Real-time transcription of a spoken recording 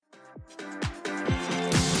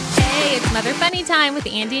Hey, it's Mother Funny time with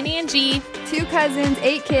Andie and Angie. 2 cousins,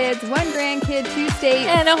 8 kids, 1 grandkid, 2 states.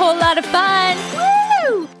 And a whole lot of fun.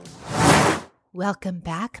 Woo! Welcome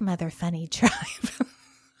back, Mother Funny tribe.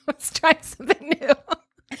 Let's try something new.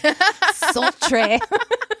 Sultry.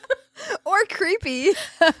 Or creepy.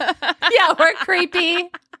 Yeah, or creepy.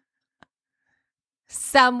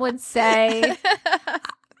 Some would say.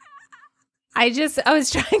 I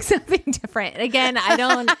was trying something different. Again,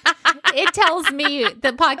 it tells me,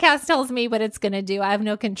 the podcast tells me what it's going to do. I have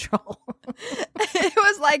no control. It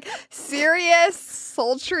was like serious,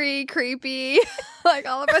 sultry, creepy, like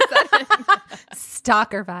all of a sudden.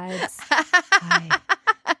 Stalker vibes. Hi.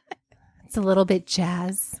 It's a little bit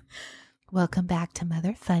jazz. Welcome back to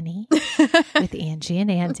Mother Funny with Angie and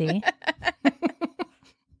Andy.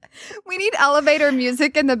 We need elevator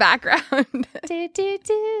music in the background. Do, do,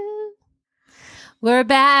 do. We're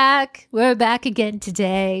back. We're back again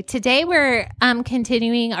today. Today we're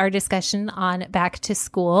continuing our discussion on back to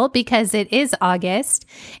school because it is August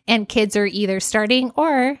and kids are either starting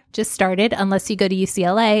or just started unless you go to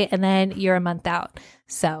UCLA and then you're a month out.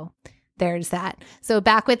 So there's that. So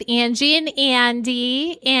back with Angie and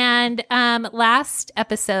Andy, and last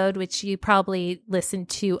episode, which you probably listened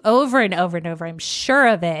to over and over and over, I'm sure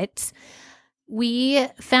of it, we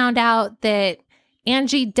found out that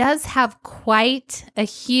Angie does have quite a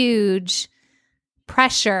huge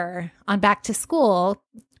pressure on back to school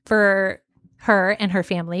for her and her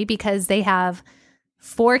family because they have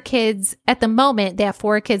 4 kids at the moment. They have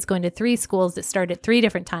 4 kids going to 3 schools that start at 3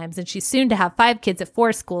 different times. And she's soon to have 5 kids at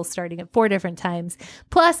 4 schools starting at 4 different times,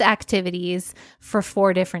 plus activities for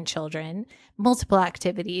 4 different children, multiple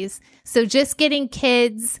activities. So just getting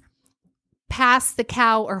kids past the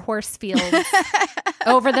cow or horse fields,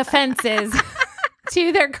 over the fences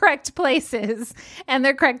to their correct places and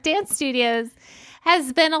their correct dance studios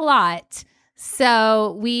has been a lot.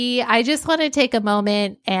 So I just want to take a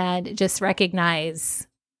moment and just recognize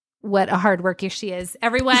what a hard worker she is.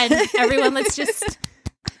 Everyone, let's just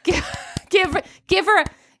give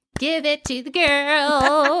it to the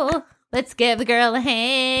girl. Let's give the girl a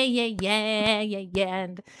hand. Yeah.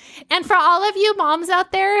 And for all of you moms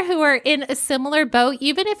out there who are in a similar boat,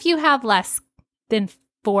 even if you have less than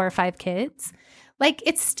 4 or 5 kids, like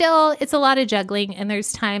it's a lot of juggling. And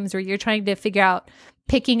there's times where you're trying to figure out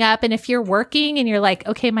picking up. And if you're working and you're like,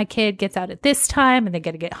 okay, my kid gets out at this time and they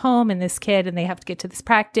got to get home, and this kid, and they have to get to this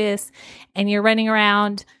practice, and you're running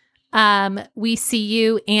around, we see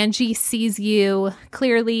you. Angie sees you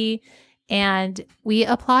clearly, and we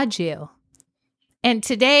applaud you. And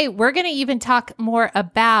today we're going to even talk more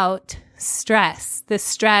about stress, the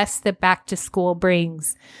stress that back to school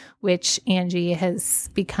brings, which Angie has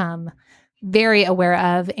become very aware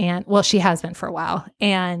of. And well, she has been for a while.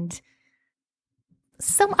 And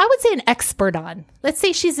I would say an expert on. Let's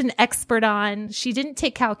say she's an expert on. She didn't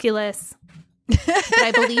take calculus, but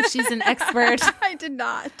I believe she's an expert. I did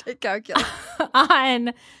not take calculus.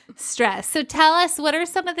 On stress. So tell us, what are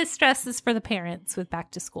some of the stresses for the parents with back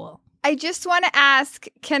to school? I just want to ask,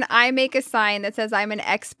 can I make a sign that says I'm an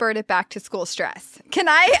expert at back to school stress? Can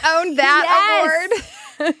I own that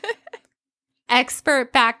award?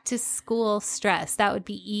 Expert back to school stress. That would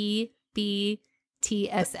be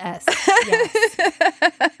EBTSS. Yes.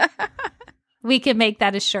 We can make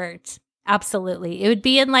that a shirt. Absolutely. It would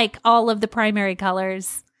be in like all of the primary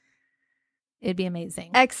colors. It'd be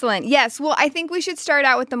amazing. Excellent. Yes. Well, I think we should start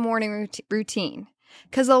out with the morning routine,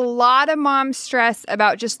 because a lot of moms stress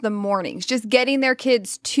about just the mornings, just getting their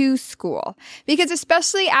kids to school, because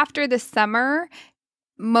especially after the summer,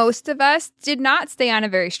 most of us did not stay on a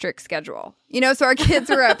very strict schedule. So our kids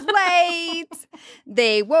were up late.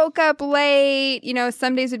 They woke up late.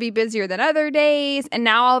 Some days would be busier than other days. And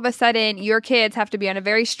now all of a sudden, your kids have to be on a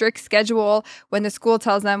very strict schedule when the school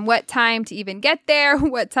tells them what time to even get there,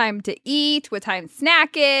 what time to eat, what time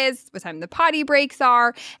snack is, what time the potty breaks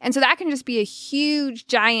are. And so that can just be a huge,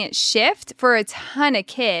 giant shift for a ton of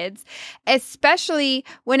kids, especially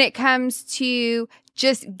when it comes to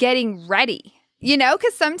just getting ready.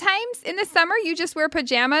 Because sometimes in the summer, you just wear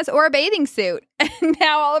pajamas or a bathing suit. And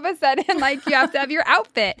now all of a sudden, like, you have to have your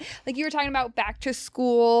outfit. Like you were talking about back to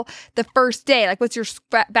school, the first day. Like, what's your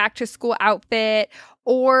back to school outfit?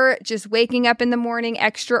 Or just waking up in the morning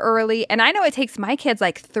extra early. And I know it takes my kids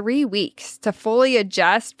like 3 weeks to fully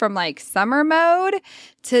adjust from like summer mode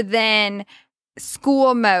to then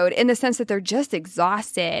school mode, in the sense that they're just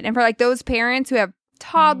exhausted. And for like those parents who have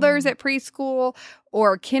toddlers at preschool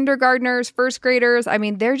or kindergartners, first graders, I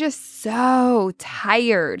mean, they're just so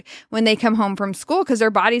tired when they come home from school because their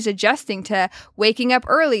body's adjusting to waking up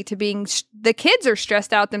early, to being, the kids are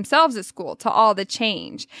stressed out themselves at school, to all the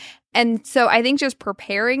change. And so I think just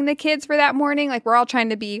preparing the kids for that morning, like we're all trying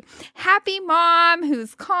to be happy mom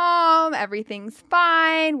who's calm, everything's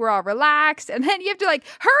fine, we're all relaxed. And then you have to like,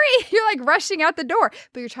 hurry, you're like rushing out the door,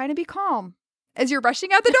 but you're trying to be calm as you're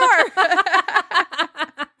rushing out the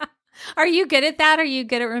door. Are you good at that? Are you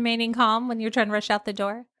good at remaining calm when you're trying to rush out the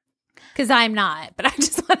door? Because I'm not, but I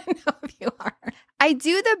just want to know if you are. I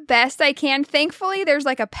do the best I can. Thankfully, there's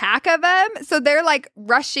like a pack of them. So they're like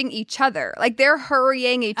rushing each other. Like they're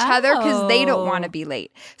hurrying each other because they don't want to be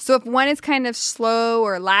late. So if one is kind of slow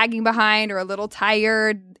or lagging behind or a little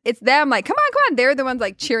tired, it's them like, come on. They're the ones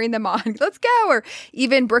like cheering them on. Let's go. Or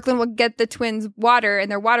even Brooklyn will get the twins water in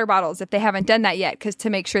their water bottles if they haven't done that yet, because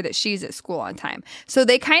to make sure that she's at school on time. So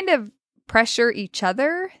they kind of pressure each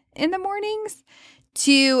other in the mornings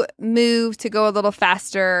to move, to go a little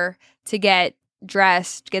faster, to get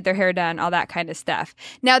dressed, get their hair done, all that kind of stuff.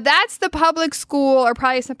 Now, that's the public school or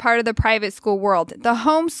probably some part of the private school world. The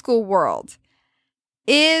homeschool world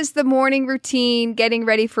is the morning routine, getting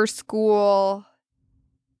ready for school,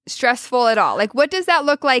 stressful at all? Like, what does that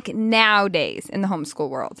look like nowadays in the homeschool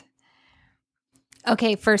world?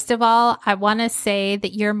 Okay, first of all, I want to say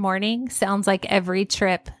that your morning sounds like every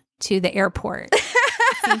trip to the airport.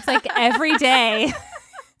 Seems like every day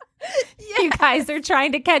you guys are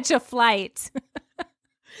trying to catch a flight.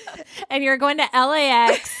 And you're going to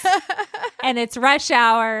LAX and it's rush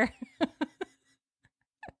hour.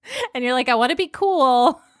 And you're like, I want to be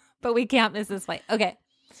cool, but we can't miss this flight. Okay.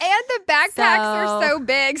 And the backpacks are so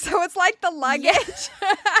big, so it's like the luggage.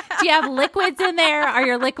 Yeah. Do you have liquids in there? Are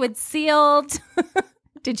your liquids sealed?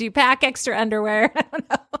 Did you pack extra underwear? I don't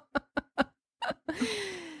know.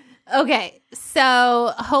 Okay,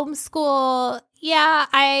 so homeschool, yeah,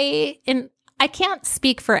 I can't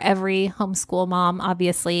speak for every homeschool mom,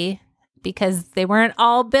 obviously, because they weren't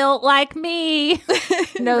all built like me.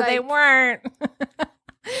 No, right. They weren't.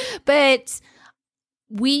 But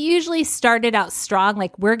we usually started out strong,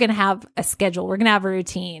 like we're going to have a schedule, we're going to have a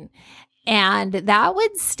routine. And that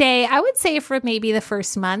would stay, I would say, for maybe the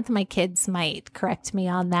first month. My kids might correct me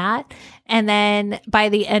on that. And then by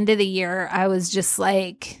the end of the year, I was just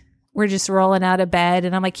like, we're just rolling out of bed.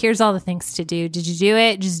 And I'm like, here's all the things to do. Did you do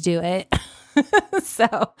it? Just do it.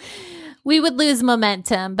 So we would lose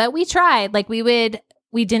momentum, but we tried. Like we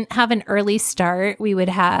didn't have an early start. We would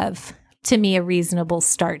have, to me, a reasonable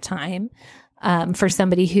start time for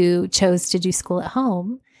somebody who chose to do school at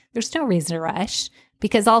home. There's no reason to rush,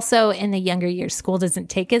 because also in the younger years, school doesn't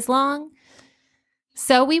take as long.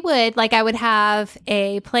 So we would, like I would have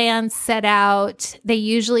a plan set out. They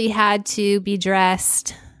usually had to be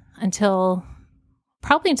dressed until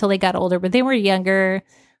they got older, but they were younger.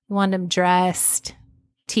 We wanted them dressed,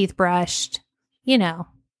 teeth brushed,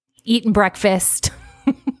 eating breakfast.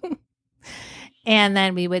 And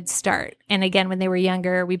then we would start. And again, when they were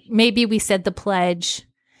younger, we said the pledge.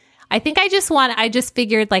 I think I just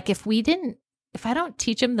figured like if I don't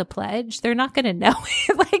teach them the pledge, they're not going to know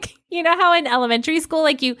it. Like, how in elementary school,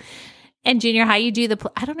 like and junior high, you do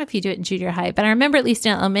I don't know if you do it in junior high, but I remember at least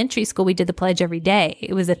in elementary school, we did the pledge every day.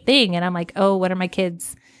 It was a thing. And I'm like, oh, what are my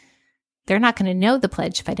kids? They're not going to know the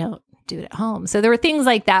pledge if I don't do it at home. So there were things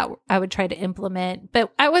like that I would try to implement,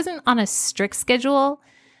 but I wasn't on a strict schedule.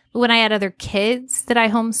 But when I had other kids that I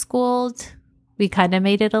homeschooled, we kind of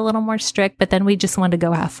made it a little more strict, but then we just wanted to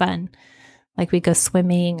go have fun. Like we'd go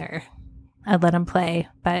swimming or I'd let them play.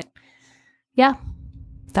 But yeah,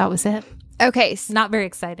 that was it. Okay. Not very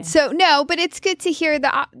exciting. So no, but it's good to hear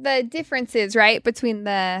the differences, right? Between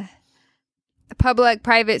the public,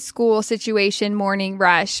 private school situation, morning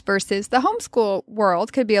rush versus the homeschool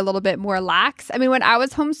world could be a little bit more lax. I mean, when I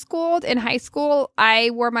was homeschooled in high school, I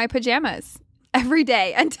wore my pajamas every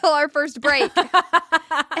day until our first break. And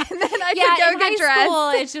then I could go get dressed. School,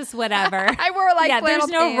 it's just whatever. I wore flannel there's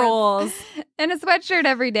no pants rules. and a sweatshirt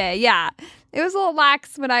every day. Yeah. It was a little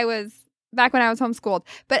lax back when I was homeschooled.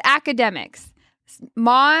 But academics.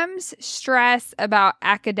 Moms stress about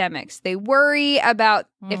academics. They worry about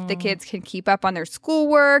if the kids can keep up on their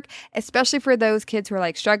schoolwork, especially for those kids who are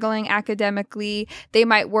like struggling academically. They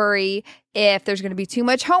might worry if there's going to be too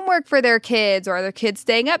much homework for their kids, or are their kids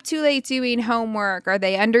staying up too late doing homework? Are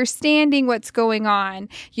they understanding what's going on?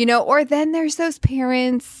 Or then there's those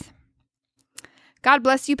parents, God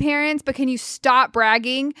bless you parents, but can you stop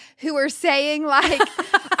bragging, who are saying like,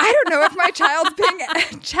 I don't know if my child's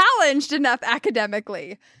being challenged enough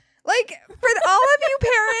academically. Like, for all of you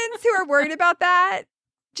parents who are worried about that,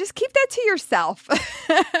 just keep that to yourself.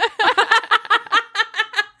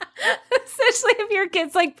 Especially if your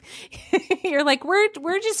kid's like, you're like,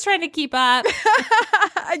 we're just trying to keep up.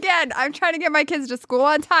 Again, I'm trying to get my kids to school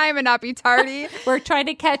on time and not be tardy. We're trying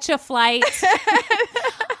to catch a flight.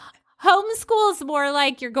 Homeschool is more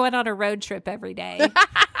like you're going on a road trip every day.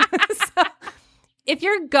 So if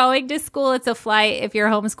you're going to school, it's a flight. If you're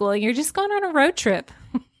homeschooling, you're just going on a road trip.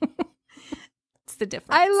 It's the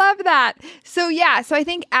difference. I love that. So I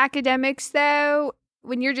think academics, though,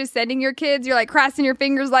 when you're just sending your kids, you're like crossing your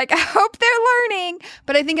fingers like, I hope they're learning.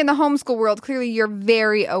 But I think in the homeschool world, clearly you're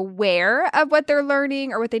very aware of what they're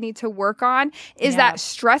learning or what they need to work on. Is that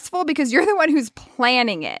stressful? Because you're the one who's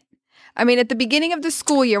planning it. I mean, at the beginning of the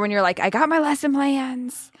school year, when you're like, I got my lesson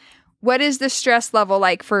plans. What is the stress level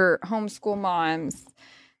like for homeschool moms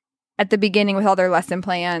at the beginning with all their lesson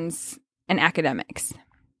plans and academics?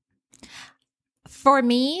 For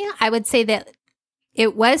me, I would say that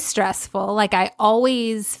it was stressful. Like I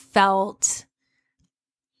always felt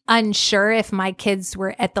unsure if my kids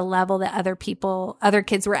were at the level that other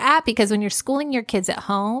kids were at, because when you're schooling your kids at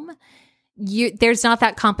home, there's not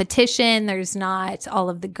that competition. There's not all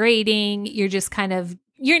of the grading. You're just kind of,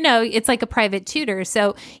 it's like a private tutor.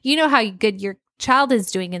 So you know how good your child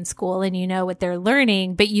is doing in school and you know what they're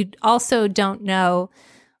learning, but you also don't know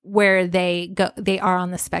where they are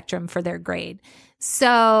on the spectrum for their grade.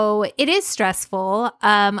 So it is stressful.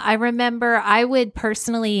 I remember I would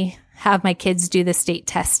personally have my kids do the state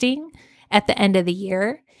testing at the end of the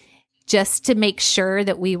year just to make sure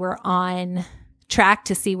that we were on track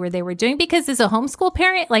to see where they were doing. Because as a homeschool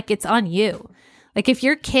parent, like it's on you. Like if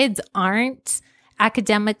your kids aren't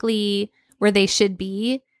academically where they should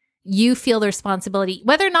be, you feel the responsibility,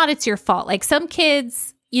 whether or not it's your fault. Like some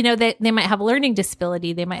kids, that they might have a learning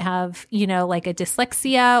disability. They might have, like a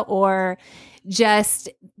dyslexia, or just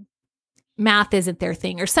math isn't their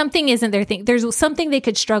thing, or something isn't their thing. There's something they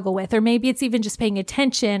could struggle with, or maybe it's even just paying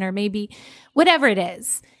attention, or maybe whatever it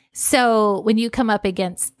is. So when you come up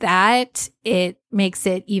against that, it makes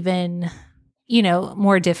it even,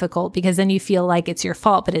 more difficult, because then you feel like it's your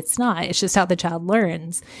fault, but it's not. It's just how the child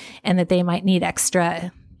learns, and that they might need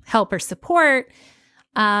extra help or support.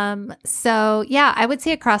 I would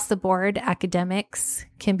say across the board, academics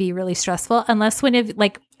can be really stressful, unless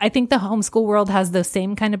I think the homeschool world has those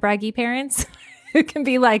same kind of braggy parents who can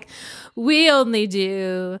be like, we only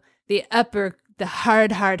do the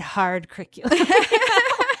hard curriculum.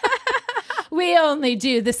 We only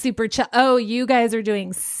do the super, you guys are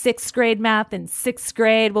doing 6th grade math in 6th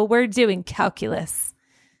grade. Well, we're doing calculus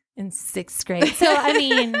in 6th grade. So, I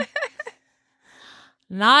mean,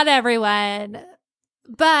 not everyone.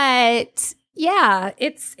 But yeah,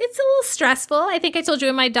 it's a little stressful. I think I told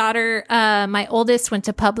you, my daughter, my oldest, went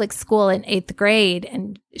to public school in 8th grade,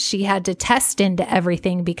 and she had to test into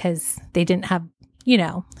everything because they didn't have,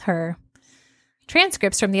 her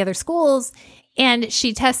transcripts from the other schools. And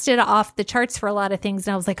she tested off the charts for a lot of things.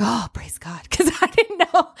 And I was like, oh, praise God. Because I didn't know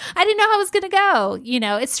how I was going to go.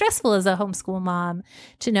 It's stressful as a homeschool mom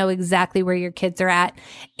to know exactly where your kids are at.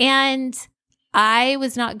 And I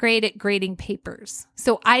was not great at grading papers.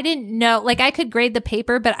 So I didn't know, I could grade the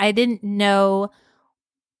paper, but I didn't know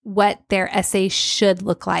what their essay should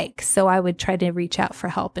look like. So I would try to reach out for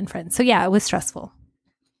help and friends. So yeah, it was stressful.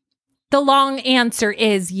 The long answer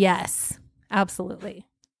is yes, absolutely.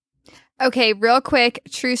 Okay, real quick,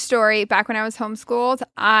 true story. Back when I was homeschooled,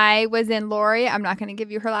 I was in Lori. I'm not going to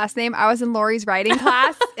give you her last name. I was in Lori's writing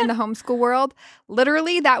class in the homeschool world.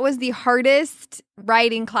 Literally, that was the hardest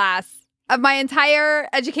writing class of my entire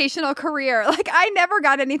educational career. I never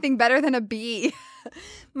got anything better than a B.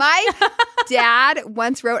 My dad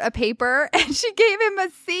once wrote a paper and she gave him a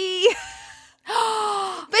C.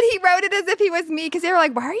 But he wrote it as if he was me, because they were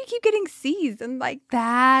like, why do you keep getting C's and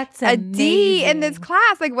that's a amazing. D in this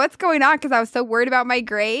class? What's going on? Because I was so worried about my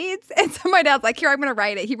grades. And so my dad's like, here, I'm going to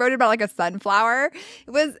write it. He wrote it about a sunflower.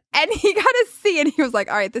 And he got a C, and he was like,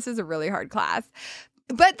 all right, this is a really hard class.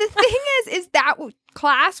 But the thing is that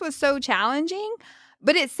class was so challenging,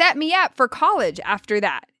 but it set me up for college after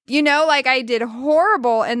that. I did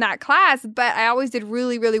horrible in that class, but I always did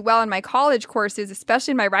really, really well in my college courses,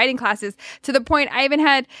 especially in my writing classes, to the point I even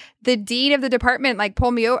had the dean of the department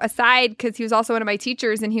pull me aside, because he was also one of my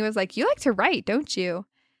teachers, and he was like, you like to write, don't you?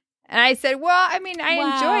 And I said, well, I mean, I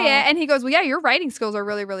enjoy it. And he goes, well, yeah, your writing skills are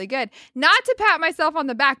really, really good. Not to pat myself on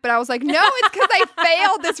the back, but I was like, no, it's because I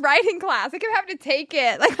failed this writing class. I kept having to take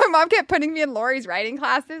it. My mom kept putting me in Lori's writing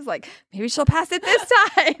classes. Maybe she'll pass it this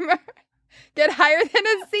time. Get higher than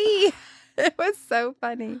a C. It was so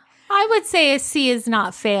funny. I would say a C is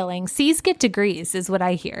not failing. C's get degrees, is what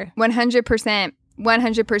I hear. 100%.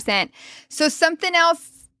 100%. So something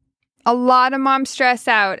else a lot of moms stress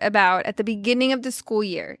out about at the beginning of the school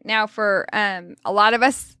year. Now, for a lot of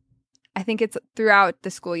us, I think it's throughout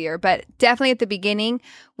the school year, but definitely at the beginning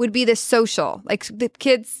would be the social, like the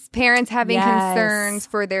kids' parents having concerns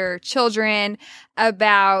for their children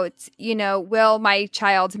about, will my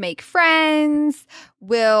child make friends?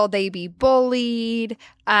 Will they be bullied?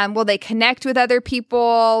 Will they connect with other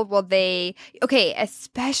people?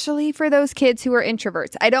 Especially for those kids who are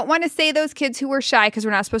introverts. I don't want to say those kids who were shy because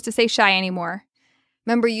we're not supposed to say shy anymore.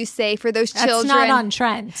 Remember, you say for those children. That's not on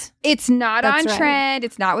trend. It's not on trend.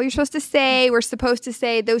 It's not what you're supposed to say. We're supposed to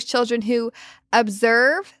say those children who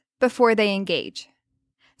observe before they engage.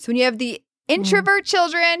 So when you have the introvert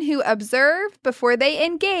children who observe before they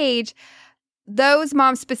engage, those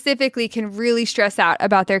moms specifically can really stress out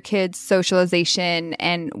about their kids' socialization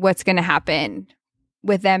and what's going to happen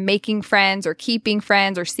with them making friends or keeping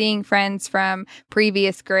friends or seeing friends from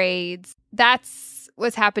previous grades. That's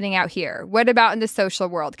what's happening out here. What about in the social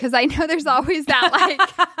world? Because I know there's always that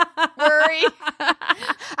worry.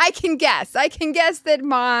 I can guess that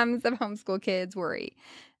moms of homeschool kids worry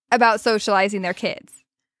about socializing their kids.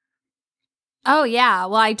 Oh, yeah.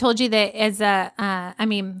 Well, I told you that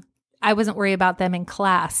I wasn't worried about them in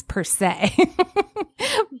class per se,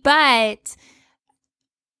 but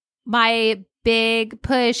my big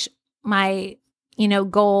push, my,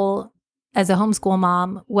 goal as a homeschool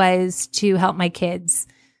mom was to help my kids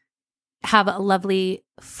have a lovely,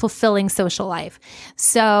 fulfilling social life.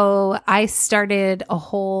 So I started a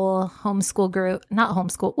whole homeschool group, not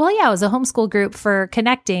homeschool. Well, yeah, it was a homeschool group for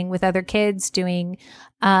connecting with other kids, doing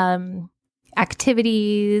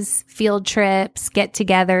activities, field trips,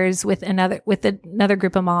 get-togethers with another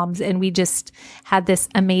group of moms. And we just had this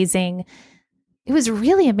amazing. It was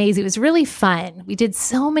really amazing. It was really fun. We did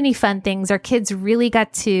so many fun things. Our kids really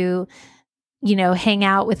got to hang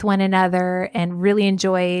out with one another and really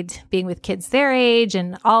enjoyed being with kids their age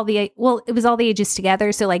and it was all the ages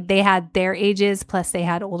together. So like they had their ages, plus they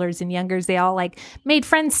had olders and youngers. They all like made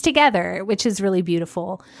friends together, which is really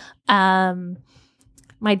beautiful.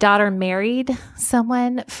 My daughter married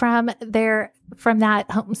someone from that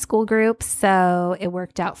homeschool group. So it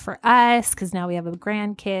worked out for us because now we have a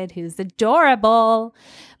grandkid who's adorable.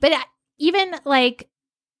 But even like,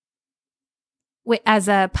 as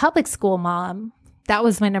a public school mom, that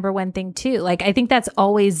was my number one thing too. Like, I think that's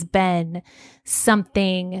always been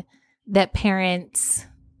something that parents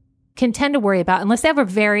can tend to worry about unless they have a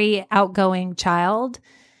very outgoing child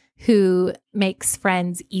who makes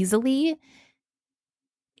friends easily.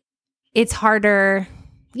 It's harder.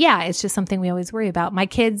 Yeah, it's just something we always worry about. My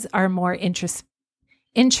kids are more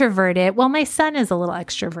introverted. Well, my son is a little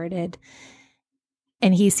extroverted.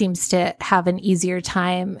 And he seems to have an easier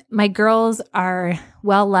time. My girls are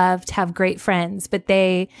well-loved, have great friends, but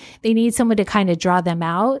they need someone to kind of draw them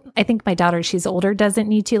out. I think my daughter, she's older, doesn't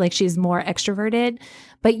need to. Like, she's more extroverted.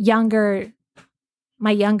 But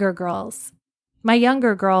my younger girls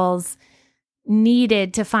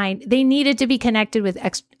needed to be connected with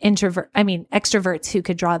extroverts who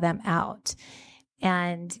could draw them out.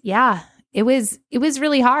 And yeah, it was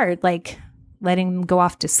really hard, like letting them go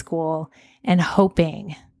off to school and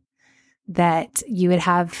hoping that you would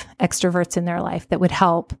have extroverts in their life that would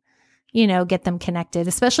help, get them connected,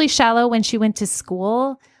 especially Shallow when she went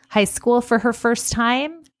to high school for her first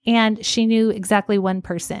time. And she knew exactly one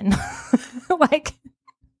person. But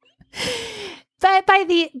by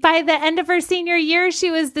the end of her senior year, she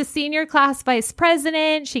was the senior class vice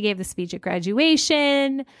president. She gave the speech at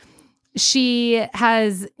graduation. She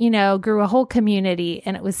has, grew a whole community,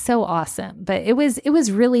 and it was so awesome. But it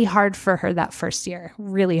was really hard for her that first year,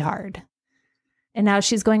 really hard. And now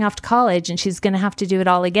she's going off to college and she's going to have to do it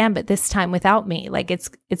all again, but this time without me. Like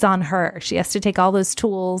it's on her. She has to take all those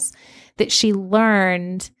tools that she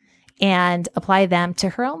learned and apply them to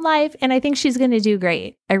her own life. And I think she's going to do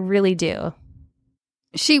great. I really do.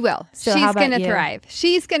 She will. So she's going to thrive.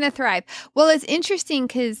 She's going to thrive. Well, it's interesting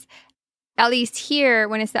because at least here,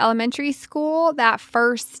 when it's the elementary school, that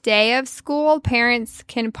first day of school, parents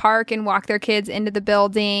can park and walk their kids into the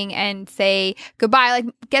building and say goodbye, like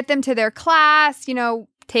get them to their class,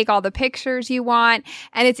 take all the pictures you want.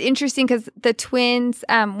 And it's interesting because the twins,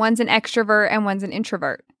 one's an extrovert and one's an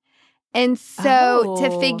introvert. And so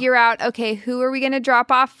to figure out, okay, who are we going to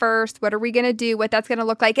drop off first? What are we going to do? What that's going to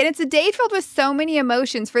look like? And it's a day filled with so many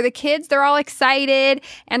emotions. For the kids, they're all excited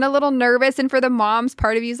and a little nervous. And for the moms,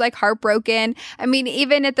 part of you is like heartbroken. I mean,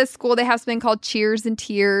 even at the school, they have something called Cheers and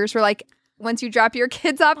Tears, where like once you drop your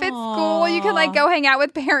kids off at school, you can like go hang out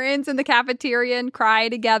with parents in the cafeteria and cry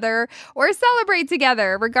together or celebrate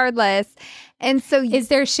together, regardless. And so is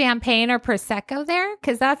there champagne or Prosecco there?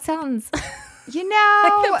 Because that sounds... like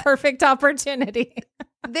the perfect opportunity.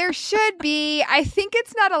 There should be. I think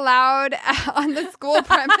it's not allowed on the school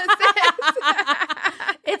premises.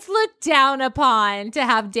 It's looked down upon to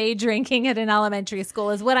have day drinking at an elementary school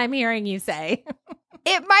is what I'm hearing you say.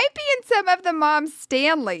 It might be in some of the mom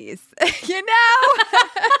Stanleys, you know?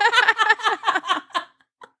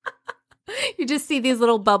 You just see these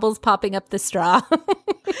little bubbles popping up the straw.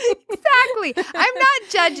 Exactly. I'm not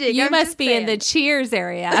judging. You I'm must just be saying. in the Cheers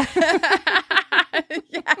area.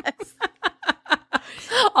 Yes.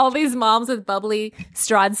 All these moms with bubbly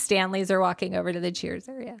strawed Stanleys are walking over to the Cheers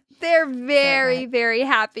area. They're very, very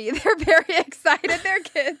happy. They're very excited. Their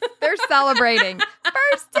kids, they're celebrating.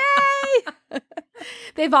 First day.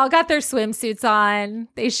 They've all got their swimsuits on.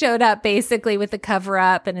 They showed up basically with a cover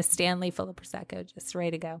up and a Stanley full of Prosecco, just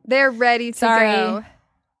ready to go. They're ready to go.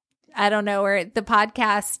 I don't know where the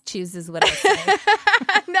podcast chooses what I say.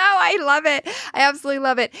 No, I love it. I absolutely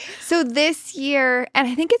love it. So this year, and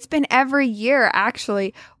I think it's been every year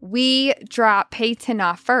actually, we drop Peyton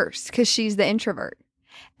off first because she's the introvert.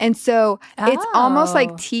 And so it's almost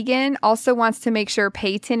like Tegan also wants to make sure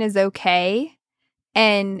Peyton is okay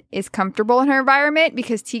and is comfortable in her environment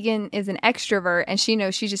because Tegan is an extrovert and she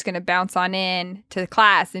knows she's just going to bounce on in to the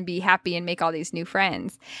class and be happy and make all these new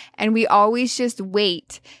friends. And we always just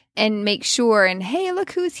wait and make sure and, hey,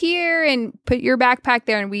 look who's here and put your backpack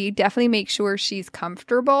there. And we definitely make sure she's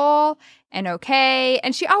comfortable and okay.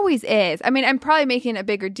 And she always is. I mean, I'm probably making a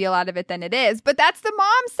bigger deal out of it than it is, but that's the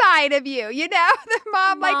mom side of you, you know, the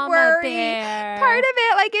mom like Mama worry bear. part of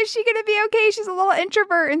it. Like, is she going to be okay? She's a little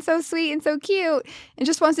introvert and so sweet and so cute and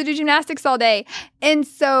just wants to do gymnastics all day. And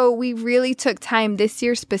so we really took time this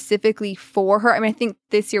year specifically for her. I mean, I think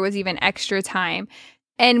this year was even extra time.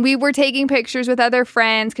 And we were taking pictures with other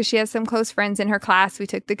friends because she has some close friends in her class. We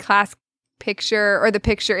took the class picture or the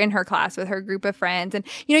picture in her class with her group of friends. And,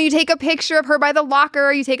 you know, you take a picture of her by the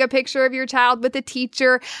locker, you take a picture of your child with the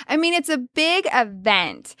teacher. I mean, it's a big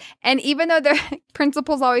event. And even though the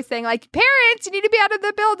principal's always saying, like, parents, you need to be out of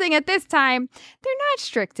the building at this time, they're not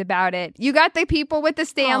strict about it. You got the people with the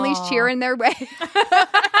Stanleys cheering their way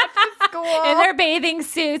school. In their bathing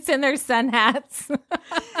suits and their sun hats.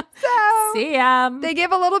 So see ya. They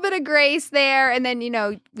give a little bit of grace there. And then, you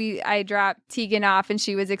know, I dropped Tegan off and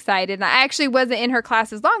she was excited. And I actually wasn't in her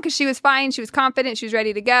class as long because she was fine. She was confident. She was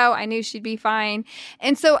ready to go. I knew she'd be fine.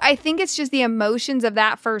 And so I think it's just the emotions of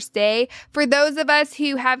that first day. For those of us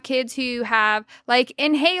who have kids who have like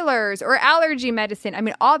inhalers or allergy medicine, I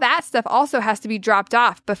mean, all that stuff also has to be dropped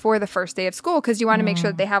off before the first day of school because you want to make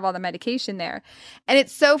sure that they have all the medication there. And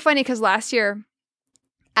it's so funny because last year,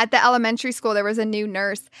 at the elementary school, there was a new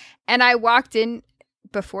nurse, and I walked in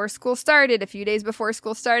before school started, a few days before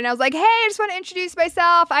school started, and I was like, hey, I just want to introduce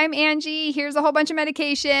myself. I'm Angie. Here's a whole bunch of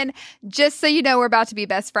medication. Just so you know, we're about to be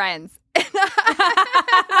best friends. I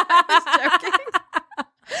was joking.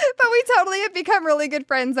 But we totally have become really good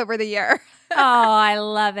friends over the year. Oh, I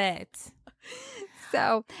love it.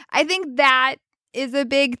 So I think that is a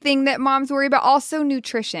big thing that moms worry about. Also,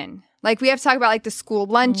 nutrition. Like, we have to talk about, like, the school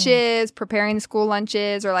lunches, preparing the school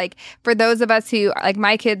lunches, or, like, for those of us who, like,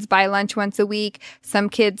 my kids buy lunch once a week. Some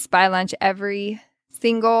kids buy lunch every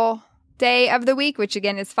single day of the week, which,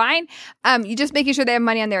 again, is fine. You just making sure they have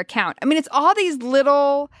money on their account. I mean, it's all these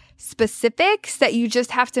little specifics that you just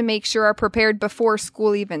have to make sure are prepared before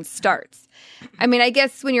school even starts. I mean, I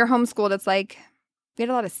guess when you're homeschooled, it's like, we had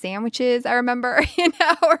a lot of sandwiches, I remember, you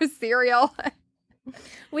know, or cereal.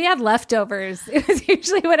 We had leftovers. It was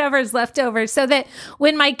usually whatever's left over. So that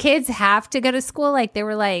when my kids have to go to school, like they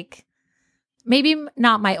were like, maybe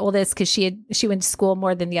not my oldest because she went to school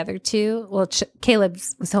more than the other two. Well, Caleb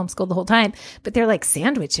was homeschooled the whole time, but they're like,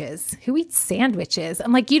 sandwiches. Who eats sandwiches?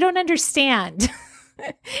 I'm like, you don't understand.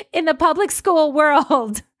 In the public school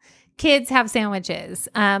world, kids have sandwiches.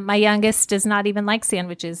 My youngest does not even like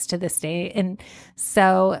sandwiches to this day. And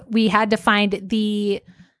so we had to find the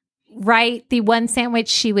one sandwich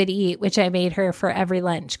she would eat, which I made her for every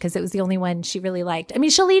lunch because it was the only one she really liked. I mean,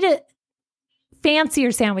 she'll eat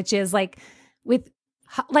fancier sandwiches, like with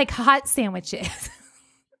like hot sandwiches,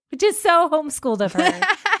 which is so homeschooled of her.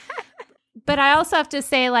 But I also have to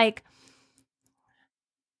say, like,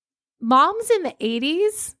 moms in the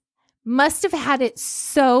 80s must have had it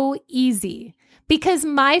so easy because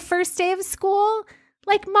my first day of school,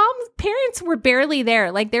 like, parents were barely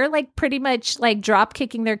there. Like, they're like pretty much like drop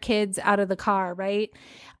kicking their kids out of the car, right?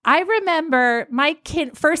 I remember my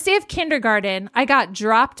first day of kindergarten, I got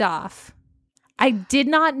dropped off. I did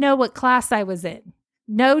not know what class I was in.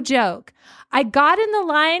 No joke. I got in the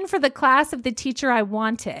line for the class of the teacher I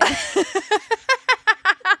wanted.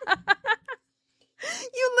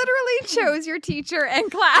 You literally chose your teacher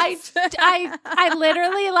and class. I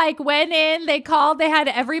literally like went in, they had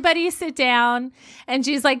everybody sit down, and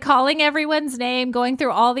she's like calling everyone's name, going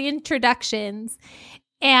through all the introductions.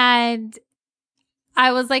 And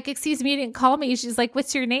I was like, excuse me, you didn't call me. She's like,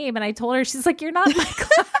 what's your name? And I told her, she's like, you're not in my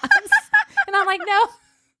class. And I'm like, no.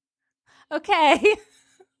 Okay.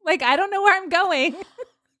 Like, I don't know where I'm going.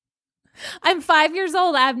 I'm 5 years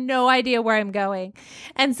old. I have no idea where I'm going.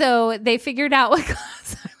 And so they figured out what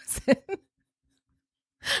class I was in.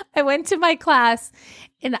 I went to my class,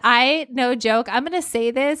 and no joke, I'm going to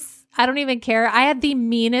say this. I don't even care. I had the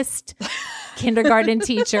meanest kindergarten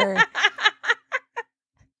teacher.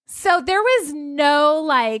 So there was no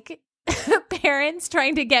like parents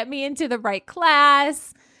trying to get me into the right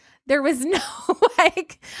class. There was no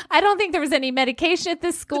like, I don't think there was any medication at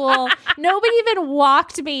this school. Nobody even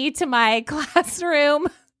walked me to my classroom.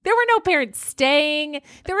 There were no parents staying.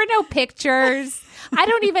 There were no pictures. I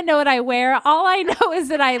don't even know what I wear. All I know is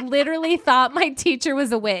that I literally thought my teacher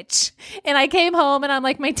was a witch. And I came home and I'm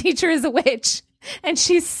like, my teacher is a witch. And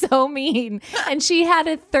she's so mean. And she had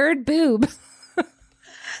a third boob.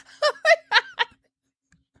 Oh my God.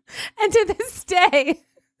 And to this day,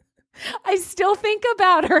 I still think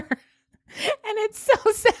about her. And it's so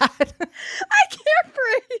sad. I can't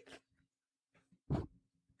breathe.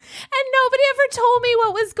 And nobody ever told me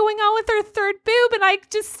what was going on with her third boob. And I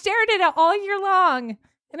just stared at it all year long.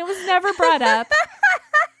 And it was never brought up.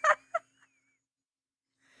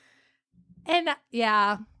 And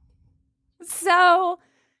yeah. So,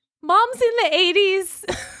 moms in the 80s...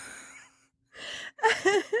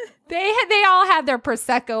 They all had their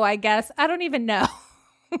Prosecco, I guess. I don't even know.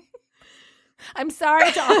 I'm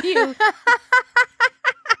sorry to all you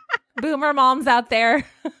boomer moms out there.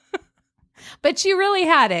 But you really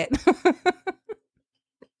had it.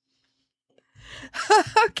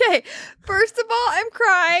 Okay. First of all, I'm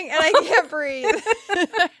crying and I can't breathe.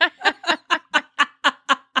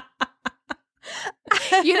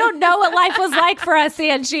 You don't know what life was like for us,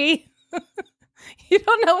 Angie. You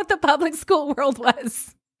don't know what the public school world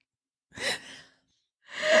was.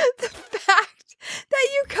 The fact that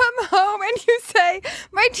you come home and you say,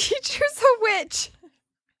 my teacher's a witch.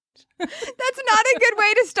 That's not a good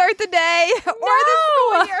way to start the day or the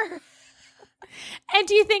school year. And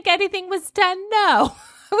do you think anything was done? No.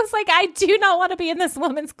 I was like, I do not want to be in this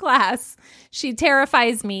woman's class. She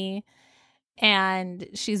terrifies me. And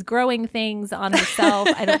she's growing things on herself.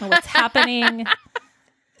 I don't know what's happening.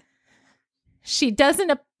 She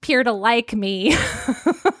doesn't appear to like me.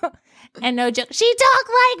 And no joke, she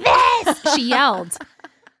talked like this. She yelled.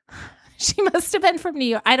 She must have been from New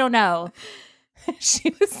York. I don't know.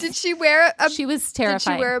 Did she wear she was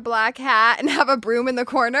terrifying. Did she wear a black hat and have a broom in the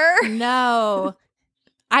corner? No.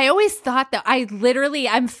 I always thought that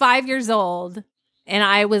I'm 5 years old. And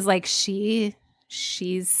I was like, she's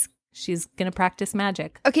going to practice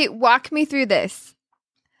magic. Okay, walk me through this.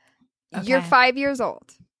 Okay. You're 5 years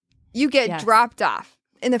old. You get dropped off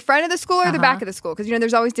in the front of the school or the back of the school? Because,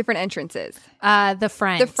 there's always different entrances. The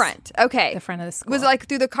front. The front. Okay. The front of the school. Was it like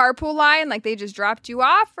through the carpool line? Like they just dropped you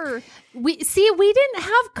off? Or we didn't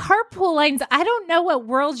have carpool lines. I don't know what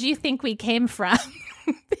world you think we came from.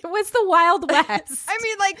 It was the Wild West. I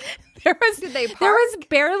mean, like, did they park? There was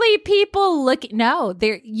barely people looking. No,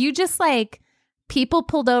 you just like, people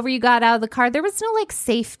pulled over, you got out of the car. There was no like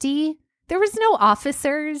safety. There was no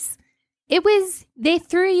officers. It was, they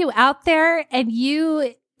threw you out there and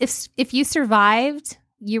if you survived,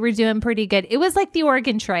 you were doing pretty good. It was like the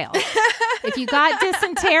Oregon Trail. If you got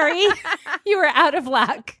dysentery, you were out of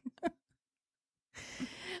luck.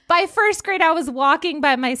 By first grade, I was walking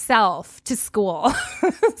by myself to school.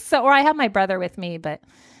 Or I had my brother with me, but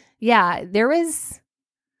yeah, there was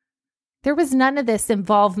none of this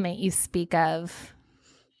involvement you speak of.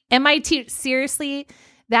 And seriously,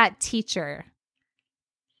 that teacher,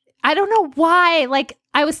 I don't know why. Like,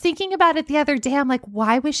 I was thinking about it the other day. I'm like,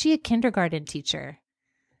 why was she a kindergarten teacher?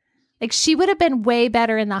 Like, she would have been way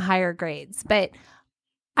better in the higher grades. But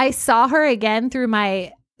I saw her again through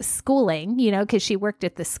my schooling, because she worked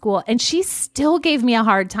at the school. And she still gave me a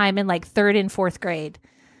hard time in like 3rd and 4th grade.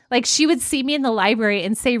 Like, she would see me in the library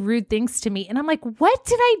and say rude things to me. And I'm like, what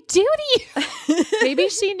did I do to you? Maybe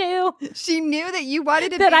she knew. She knew that you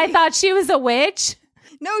wanted to that I thought she was a witch.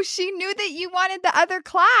 No, she knew that you wanted the other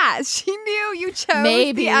class. She knew you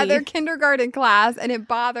chose the other kindergarten class and it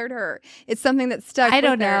bothered her. It's something that stuck I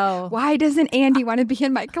don't with her. know. Why doesn't Andie want to be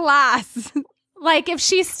in my class? Like, if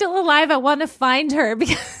she's still alive, I want to find her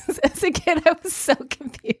because as a kid, I was so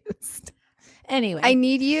confused. Anyway. I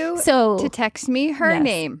need you to text me her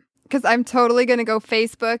name because I'm totally going to go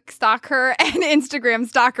Facebook stalk her and Instagram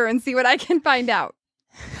stalk her and see what I can find out.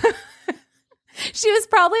 She was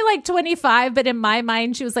probably like 25, but in my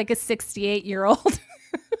mind, she was like a 68-year-old.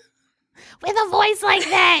 With a voice like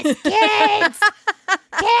this. Kids!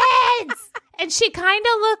 Kids! And she kind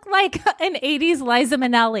of looked like an 80s Liza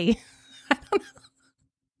Minnelli. I don't know.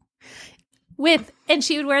 And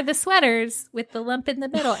she would wear the sweaters with the lump in the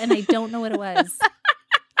middle, and I don't know what it was.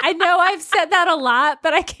 I know I've said that a lot,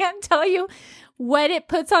 but I can't tell you what it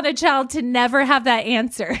puts on a child to never have that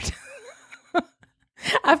answered.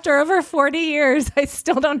 After over 40 years, I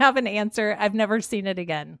still don't have an answer. I've never seen it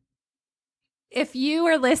again. If you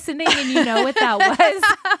are listening and you know what that was,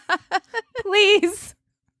 please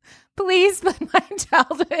put my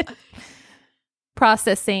childhood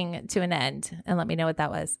processing to an end and let me know what that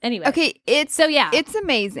was. Anyway. Okay, it's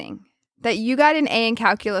amazing that you got an A in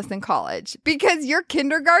calculus in college because your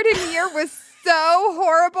kindergarten year was so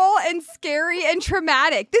horrible and scary and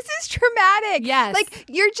traumatic. This is traumatic. Yes. Like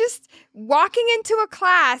you're just walking into a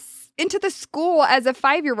class, into the school as a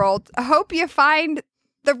 5-year-old. I hope you find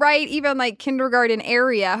the right, even like kindergarten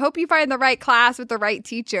area. Hope you find the right class with the right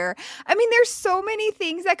teacher. I mean, there's so many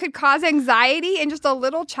things that could cause anxiety in just a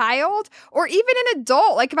little child or even an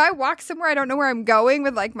adult. Like if I walk somewhere, I don't know where I'm going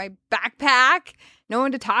with like my backpack, no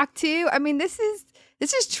one to talk to. I mean, this is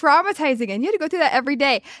traumatizing and you have to go through that every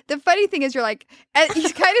day. The funny thing is you're like, and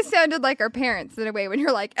you kind of sounded like our parents in a way when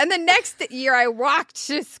you're like, and the next year I walked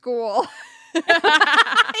to school.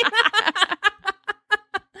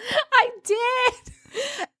 I did.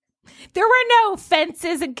 There were no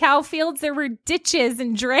fences and cow fields. There were ditches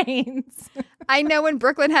and drains. I know when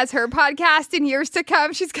Brooklyn has her podcast in years to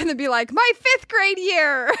come, she's going to be like, my 5th grade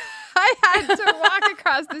year, I had to walk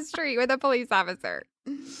across the street with a police officer.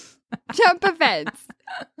 Jump a fence.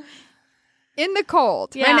 In the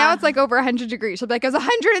cold. Yeah. Right now it's like over 100 degrees. She'll be like, it was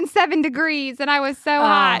 107 degrees and I was so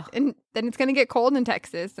hot. And then it's going to get cold in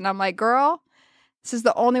Texas. And I'm like, girl, this is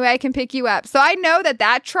the only way I can pick you up. So I know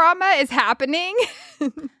that trauma is happening.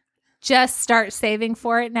 Just start saving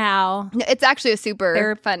for it now. It's actually a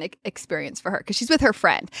super fun experience for her because she's with her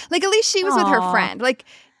friend. Like, at least she was with her friend. Like,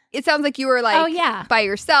 it sounds like you were like by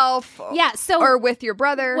yourself. Yeah. So, or with your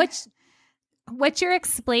brother. What you're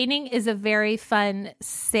explaining is a very fun,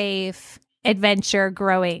 safe adventure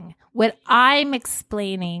growing. What I'm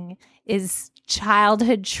explaining is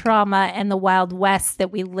childhood trauma and the Wild West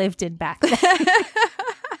that we lived in back then.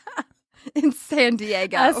 In San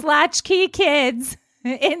Diego. Us latchkey kids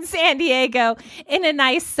in San Diego in a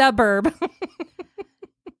nice suburb.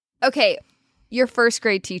 Okay, your 1st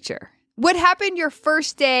grade teacher. What happened your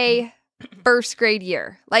first day, 1st grade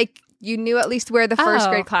year? Like, you knew at least where the 1st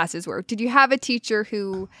grade classes were. Did you have a teacher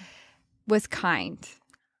who was kind?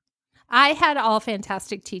 I had all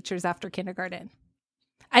fantastic teachers after kindergarten.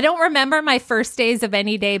 I don't remember my first days of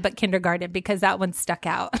any day but kindergarten because that one stuck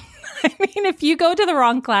out. I mean, if you go to the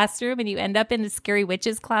wrong classroom and you end up in a scary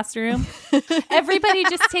witch's classroom, everybody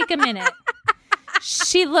just take a minute.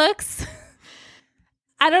 She looks...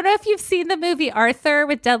 I don't know if you've seen the movie Arthur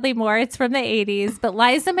with Dudley Moore. It's from the 80s. But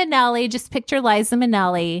Liza Minnelli, just picture Liza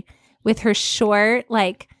Minnelli with her short,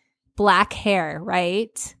 like, black hair,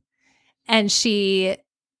 right? And she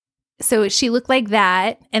looked like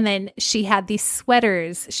that. And then she had these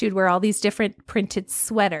sweaters. She would wear all these different printed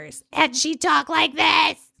sweaters. And she'd talk like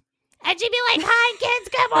this. And she'd be like, hi, kids,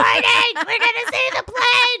 good morning. We're going to say the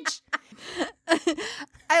pledge.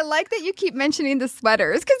 I like that you keep mentioning the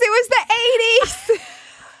sweaters because it was the 80s.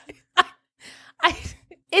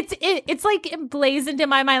 It's like emblazoned in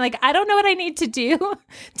my mind. Like, I don't know what I need to do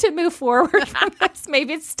to move forward from this.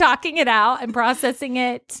 Maybe it's talking it out and processing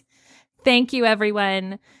it. Thank you,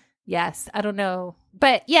 everyone. Yes, I don't know.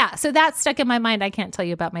 But yeah, so that stuck in my mind. I can't tell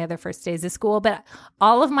you about my other first days of school, but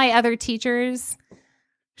all of my other teachers,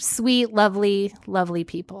 sweet, lovely, lovely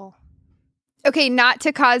people. Okay, not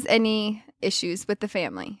to cause any issues with the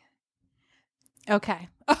family. Okay.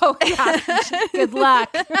 Oh, gosh. Good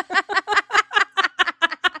luck.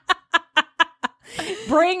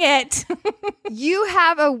 Bring it. You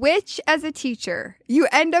have a witch as a teacher. You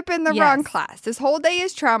end up in the wrong class. This whole day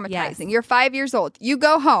is traumatizing. Yes. You're 5 years old. You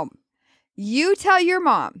go home. You tell your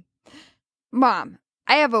mom, Mom,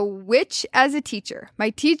 I have a witch as a teacher. My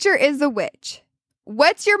teacher is a witch.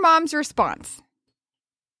 What's your mom's response?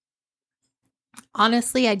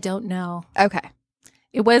 Honestly, I don't know. Okay.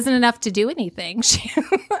 It wasn't enough to do anything.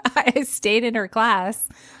 I stayed in her class.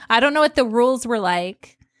 I don't know what the rules were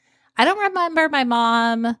like. I don't remember my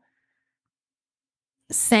mom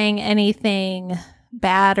saying anything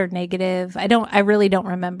bad or negative. I really don't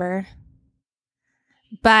remember.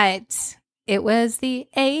 But it was the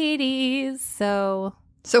 80s, so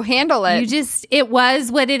handle it. It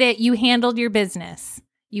was what you handled your business.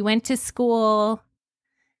 You went to school.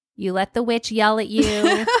 You let the witch yell at you.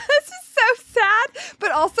 This is so sad,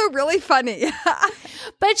 but also really funny.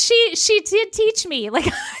 But she did teach me. Like,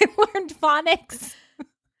 I learned phonics.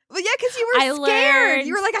 Well, yeah, because you were scared.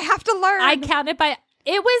 You were like, I have to learn. I counted by...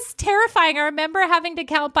 It was terrifying. I remember having to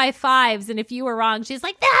count by 5s, and if you were wrong, she's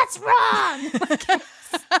like, that's wrong.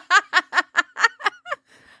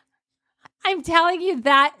 I'm telling you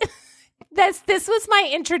that this was my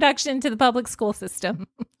introduction to the public school system.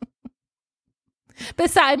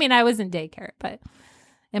 Besides, I mean, I was in daycare, but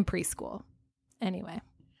in preschool. Anyway,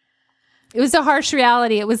 it was a harsh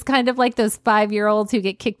reality. It was kind of like those 5-year-olds who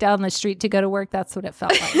get kicked out on the street to go to work. That's what it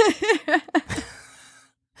felt like.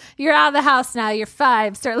 You're out of the house now. You're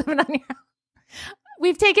 5. Start living on your own.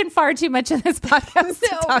 We've taken far too much of this podcast to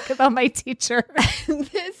talk about my teacher.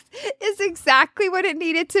 This is exactly what it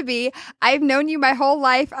needed to be. I've known you my whole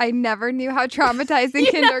life. I never knew how traumatizing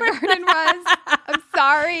kindergarten was. I'm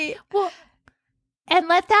sorry. Well, and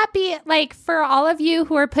let that be like for all of you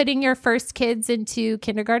who are putting your first kids into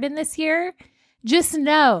kindergarten this year, just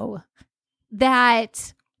know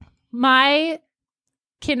that my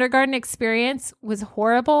kindergarten experience was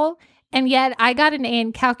horrible. And yet I got an A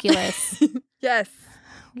in calculus. Yes.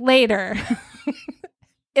 Later.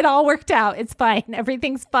 It all worked out. It's fine.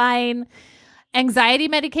 Everything's fine. Anxiety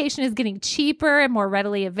medication is getting cheaper and more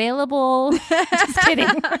readily available. Just kidding.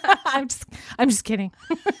 I'm just kidding.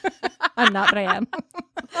 I'm not, but I am.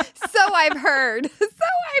 So I've heard.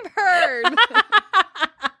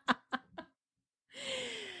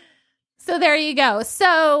 So there you go.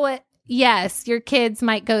 So yes, your kids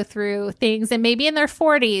might go through things, and maybe in their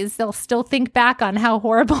 40s, they'll still think back on how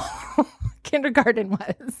horrible kindergarten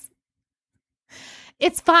was.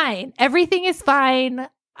 It's fine. Everything is fine.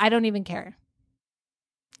 I don't even care.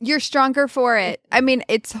 You're stronger for it. I mean,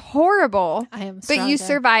 it's horrible. I am stronger. But you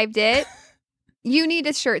survived it. You need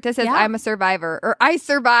a shirt that says, I'm a survivor, or I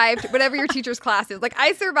survived whatever your teacher's class is. Like,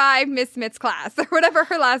 I survived Miss Smith's class, or whatever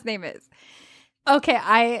her last name is. Okay,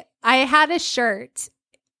 I had a shirt.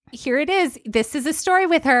 Here it is. This is a story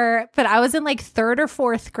with her, but I was in like 3rd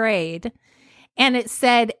or 4th grade, and it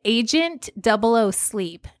said Agent 00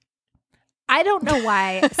 Sleep. I don't know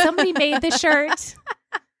why. Somebody made the shirt.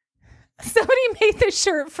 Somebody made the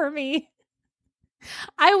shirt for me.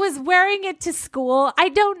 I was wearing it to school. I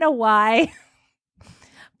don't know why,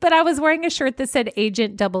 but I was wearing a shirt that said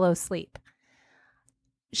Agent 00 Sleep.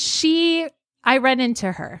 I ran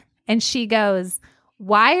into her and she goes,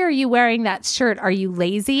 why are you wearing that shirt? Are you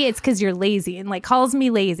lazy? It's because you're lazy, and like calls me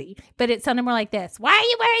lazy, but it sounded more like this. Why are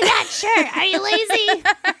you wearing that shirt? Are you lazy?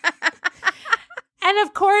 And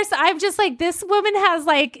of course, I'm just like, this woman has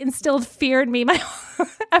like instilled fear in me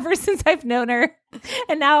ever since I've known her.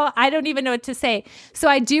 And now I don't even know what to say. So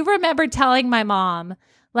I do remember telling my mom,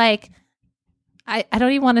 like, I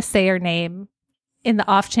don't even want to say her name in the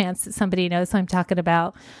off chance that somebody knows who I'm talking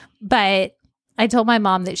about. But I told my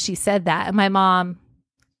mom that she said that. And my mom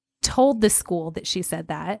told the school that she said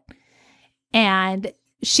that. And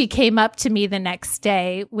she came up to me the next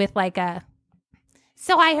day with like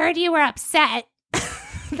so I heard you were upset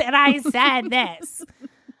that I said this.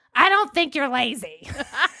 I don't think you're lazy.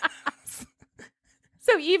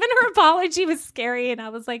 So even her apology was scary. And I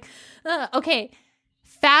was like, okay,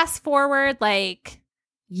 fast forward like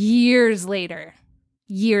years later,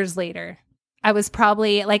 I was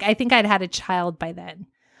probably like, I think I'd had a child by then.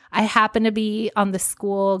 I happened to be on the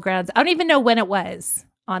school grounds. I don't even know when it was,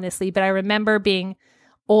 honestly, but I remember being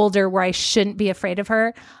older where I shouldn't be afraid of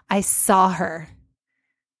her. I saw her.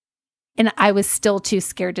 And I was still too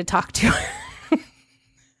scared to talk to her.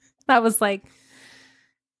 I was like,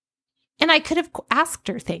 and I could have asked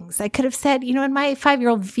her things. I could have said, you know, in my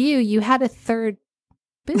 5-year-old view, you had a 3rd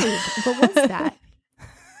boob. What was that?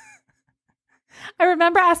 I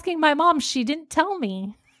remember asking my mom. She didn't tell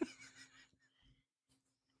me.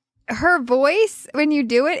 Her voice, when you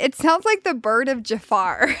do it, it sounds like the bird of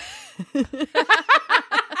Jafar.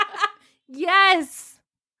 Yes.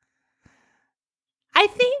 I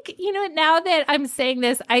think, you know, now that I'm saying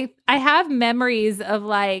this, I have memories of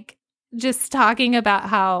like just talking about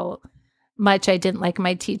how much I didn't like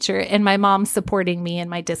my teacher and my mom supporting me in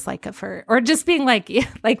my dislike of her, or just being like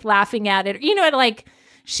laughing at it. You know, like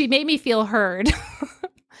she made me feel heard.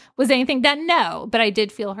 Was anything done? No, but I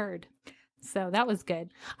did feel heard. So that was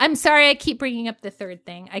good. I'm sorry I keep bringing up the 3rd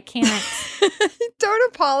thing. I can't.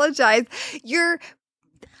 Don't apologize.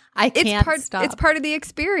 I can't stop. It's part of the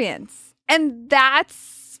experience. And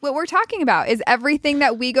that's what we're talking about, is everything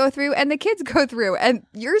that we go through and the kids go through. And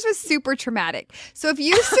yours was super traumatic. So if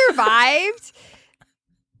you survived,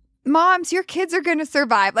 moms, your kids are going to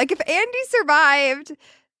survive. Like if Andie survived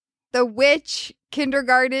the witch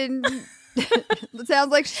kindergarten It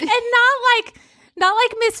sounds like she... And not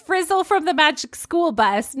like Miss Frizzle from the Magic School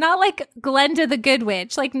Bus, not like Glenda the Good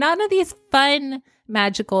Witch, like none of these fun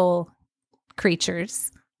magical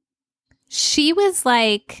creatures. She was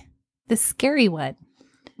like the scary one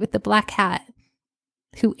with the black hat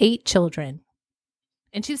who ate children.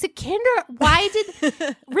 And she was a why did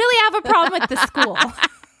really have a problem with the school?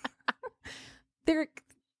 There are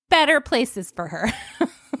better places for her.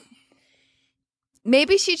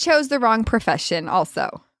 Maybe she chose the wrong profession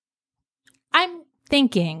also. I'm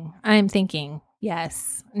thinking,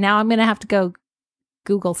 yes. Now I'm going to have to go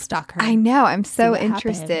Google stalk her. I know. I'm so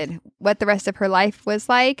interested what the rest of her life was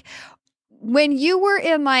like. When you were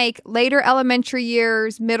in like later elementary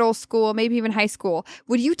years, middle school, maybe even high school,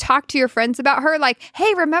 would you talk to your friends about her? Like,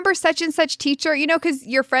 hey, remember such and such teacher? You know, because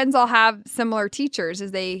your friends all have similar teachers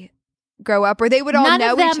as they grow up, or they would all know each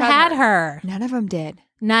other. None of them had her. None of them did.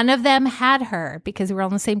 None of them had her because we were all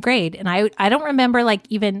in the same grade. And I don't remember like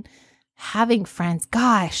even having friends.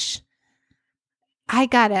 Gosh, I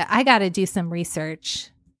gotta do some research.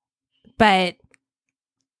 But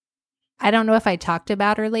I don't know if I talked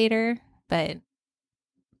about her later, but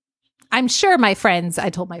I'm sure I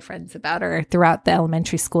told my friends about her throughout the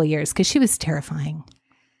elementary school years because she was terrifying.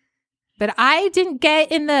 But I didn't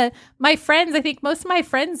get in my friends. I think most of my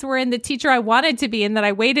friends were in the teacher I wanted to be in that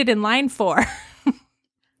I waited in line for.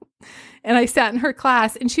 And I sat in her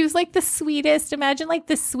class and she was like the sweetest. Imagine like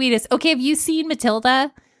the sweetest. Okay, have you seen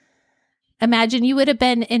Matilda? Imagine you would have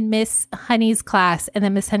been in Miss Honey's class and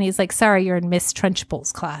then Miss Honey's like, sorry, you're in Miss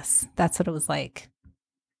Trunchbull's class. That's what it was like.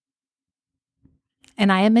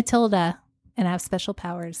 And I am Matilda and I have special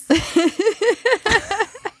powers.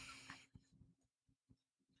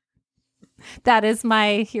 That is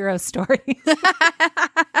my hero story.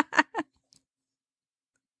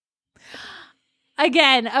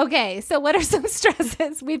 Again, okay, so what are some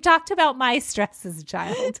stresses? We've talked about my stress as a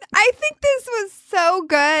child. I think this was so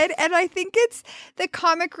good, and I think it's the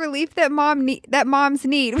comic relief that moms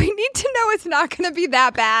need. We need to know it's not going to be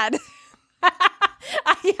that bad.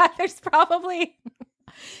 Yeah,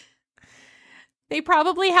 they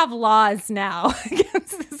probably have laws now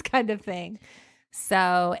against this kind of thing.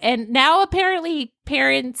 So, and now apparently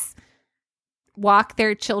parents walk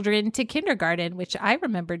their children to kindergarten, which I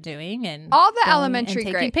remember doing, and all the elementary and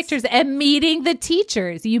taking grades. Pictures and meeting the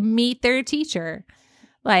teachers. You meet their teacher.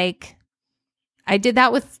 Like I did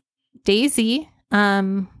that with Daisy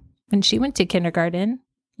when she went to kindergarten.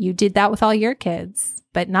 You did that with all your kids,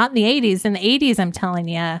 but not in the 80s. In the 80s, I'm telling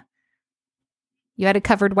you, you had a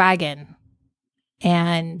covered wagon,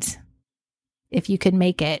 and if you could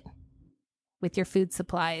make it with your food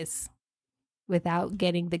supplies without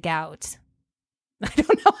getting the gout. I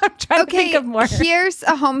don't know. I'm trying to think of more. Here's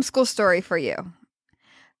a homeschool story for you.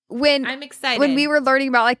 I'm excited. When we were learning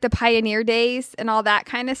about like the pioneer days and all that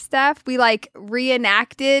kind of stuff, we like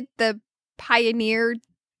reenacted the pioneer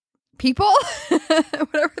people,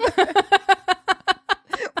 whatever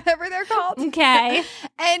they're called. Okay.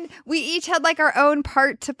 And we each had like our own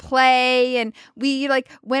part to play, and we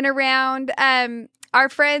like went around our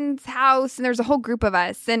friend's house, and there's a whole group of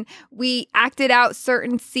us, and we acted out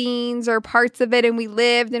certain scenes or parts of it, and we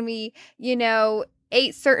lived and we, you know,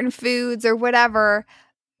 ate certain foods or whatever.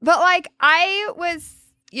 But like I was,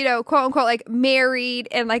 you know, quote unquote, like married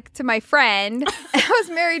and like to my friend, and I was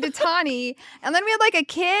married to Tani, and then we had like a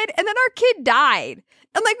kid, and then our kid died.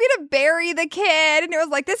 And like we had to bury the kid, and it was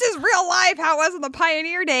like, this is real life, how it was in the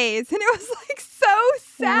pioneer days. And it was like so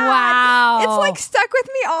sad. Wow. It's like stuck with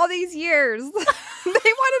me all these years. They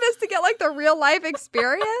wanted us to get like the real life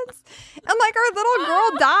experience. And like our little girl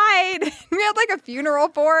died. We had like a funeral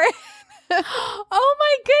for it. Oh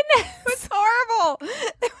my goodness. It was horrible.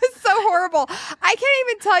 It was so horrible. I can't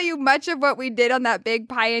even tell you much of what we did on that big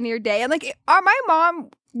pioneer day. And like my mom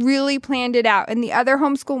really planned it out, and the other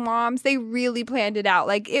homeschool moms, they really planned it out.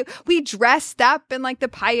 Like we dressed up in like the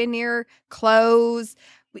pioneer clothes.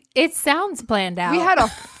 It sounds planned out. We had a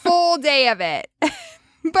full day of it.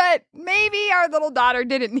 But maybe our little daughter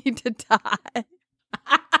didn't need to die.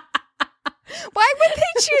 Why would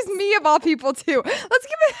they choose me of all people too? Let's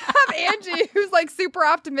have Angie, who's like super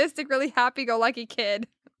optimistic, really happy-go-lucky kid.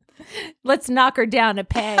 Let's knock her down a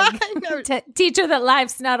peg. Teach her that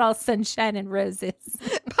life's not all sunshine and roses.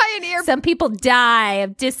 Pioneer. Some people die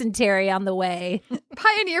of dysentery on the way.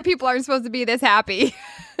 Pioneer people aren't supposed to be this happy.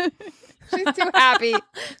 She's too happy.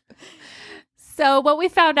 So what we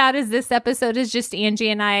found out is this episode is just Angie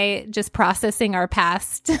and I just processing our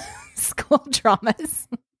past school traumas.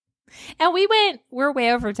 And we're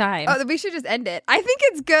way over time. Oh, we should just end it. I think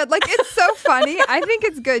it's good. Like, it's so funny. I think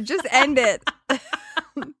it's good. Just end it.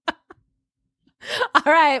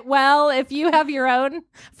 All right. Well, if you have your own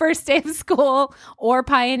first day of school or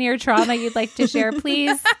pioneer trauma you'd like to share,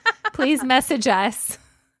 please message us.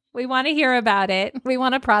 We want to hear about it. We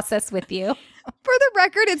want to process with you. For the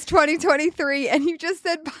record, it's 2023 and you just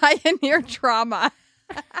said pioneer trauma.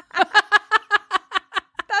 That's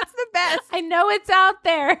the best. I know it's out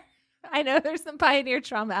there. I know there's some pioneer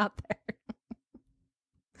trauma out there.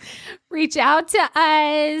 Reach out to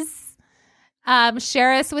us.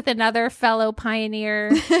 Share us with another fellow pioneer.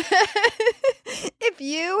 If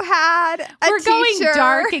you had We're going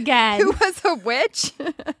dark again. Who was a witch,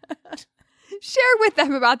 share with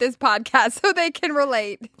them about this podcast so they can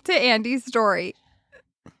relate to Andie's story.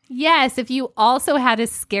 Yes, if you also had a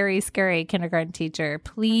scary, scary kindergarten teacher,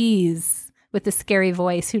 please, with a scary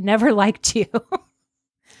voice who never liked you,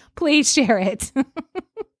 please share it.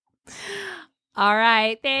 All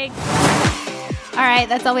right, thanks. All right,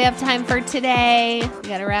 that's all we have time for today. We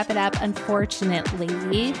got to wrap it up,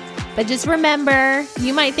 unfortunately. But just remember,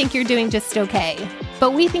 you might think you're doing just okay,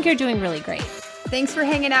 but we think you're doing really great. Thanks for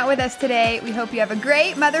hanging out with us today. We hope you have a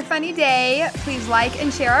great Mother Funny day. Please like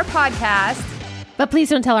and share our podcast. But please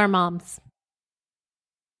don't tell our moms.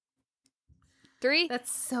 3,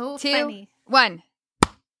 That's so 2, funny. 1.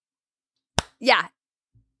 Yeah,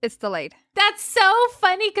 it's delayed. That's so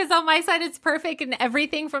funny because on my side it's perfect and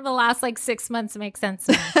everything from the last 6 months makes sense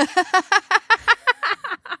to me.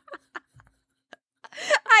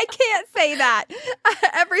 I can't say that.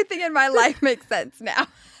 Everything in my life makes sense now.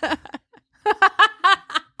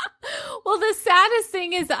 Well, the saddest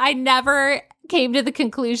thing is I never came to the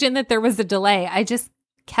conclusion that there was a delay. I just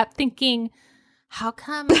kept thinking, how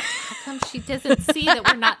come she doesn't see that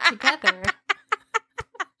we're not together?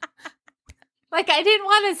 I didn't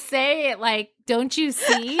want to say it don't you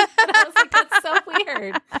see? But I was like, that's so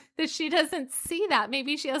weird that she doesn't see that.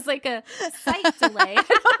 Maybe she has a sight delay. I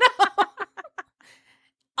don't know.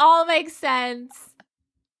 All makes sense.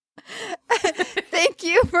 Thank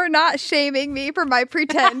you for not shaming me for my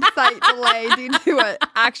pretend sight delay due to an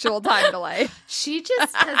actual time delay. She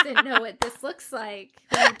just doesn't know what this looks like.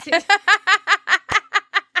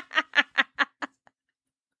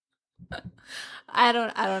 I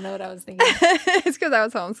don't know what I was thinking. It's because I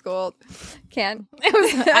was homeschooled.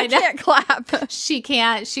 I can't clap. She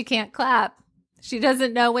can't clap. She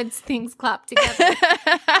doesn't know when things clap together.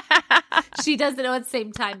 She doesn't know what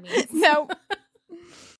same time means. Nope.